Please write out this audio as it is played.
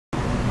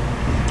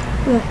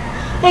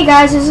Hey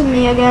guys, this is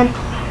me again.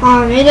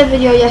 I made a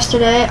video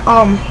yesterday.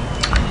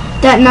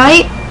 That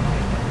night,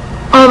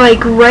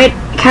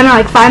 kind of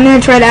like 5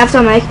 minutes right after,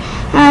 I'm like,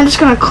 I'm just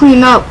gonna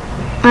clean up.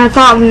 And I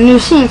thought of a new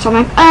scene, so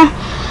I'm like,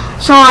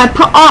 So I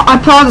put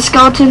all the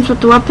skeletons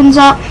with the weapons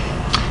up.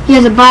 He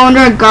has a bow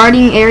under a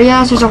guarding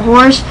area. There's a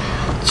horse.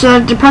 So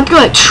they're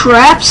practically like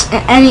traps,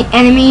 and any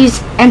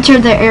enemies enter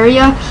the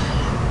area.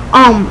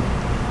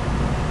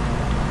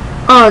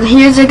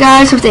 Here's the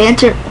guys. So if they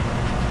enter,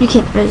 you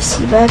can't really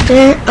see back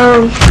there.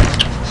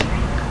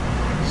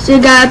 So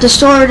the guy at the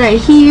sword right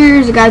here.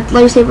 There's a guy with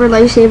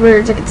lightsaber.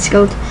 It's like a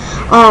skeleton.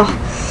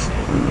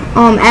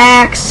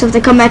 Axe. So if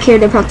they come back here,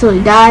 they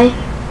probably die.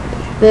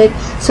 Big.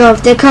 So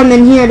if they come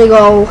in here, they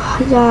go,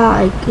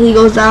 yeah, like he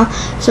goes down.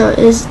 So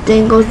his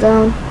thing goes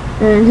down,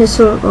 and his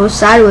sword goes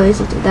sideways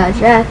if they dodge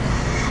that.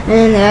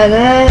 And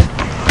that.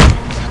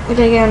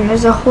 Okay, again,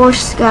 there's a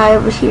horse guy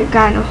over here,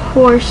 guy on a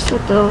horse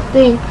with the little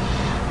thing.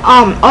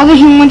 Other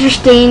humans are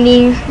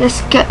standing.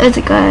 This guy is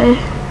a guy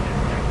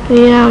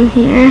way down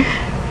here.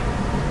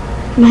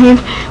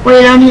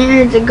 Way down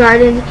here, the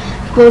garden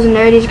goes in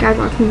there. These guys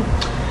walking.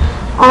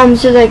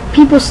 So like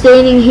people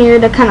standing here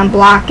to kind of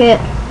block it.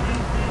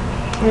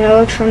 You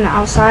know, from the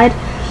outside.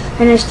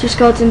 And there's 2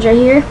 skeletons right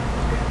here.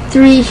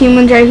 3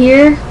 humans right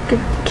here.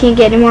 Can't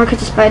get any more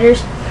because of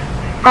spiders.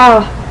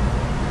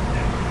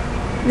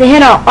 They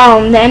had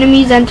the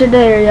enemies entered the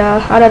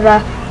area out of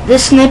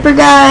this sniper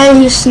guy.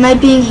 He's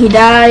sniping. He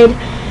died.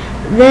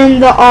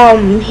 Then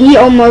he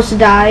almost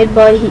died,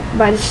 but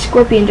by the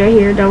scorpions right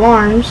here, the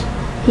alarms.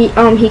 He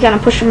kind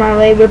of pushed him out of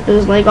the way, ripped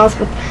his leg off,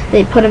 but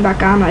they put him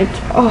back on. Like,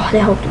 they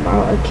helped him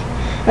out. Like,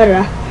 I don't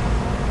know.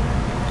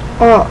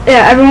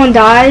 Yeah, everyone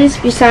dies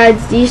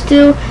besides these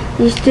two.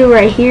 These 2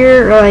 right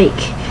here, like,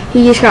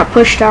 he just got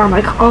pushed down.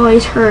 Like,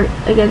 he's hurt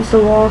against the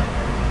wall.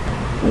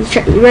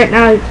 Right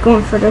now, he's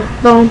going for the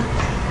bone.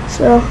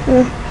 So,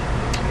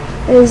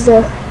 here's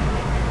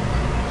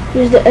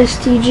the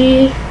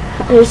STG.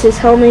 There's his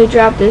helmet he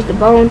dropped. There's the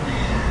bone.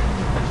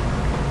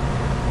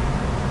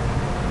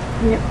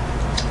 Yep.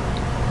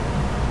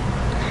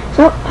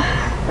 So,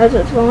 that's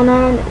what's going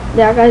on.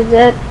 That guy's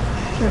dead.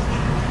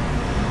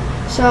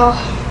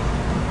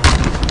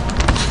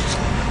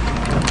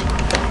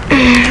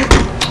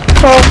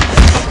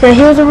 So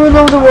here's the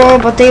ruler of the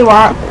world, but they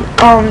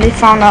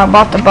found out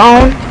about the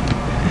bone.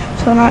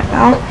 So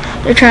now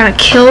they're trying to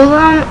kill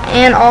them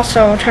and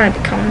also trying to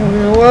become the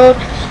ruler of the world.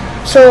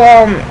 So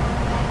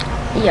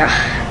yeah.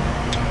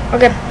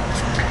 Okay.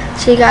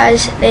 See you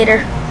guys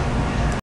later.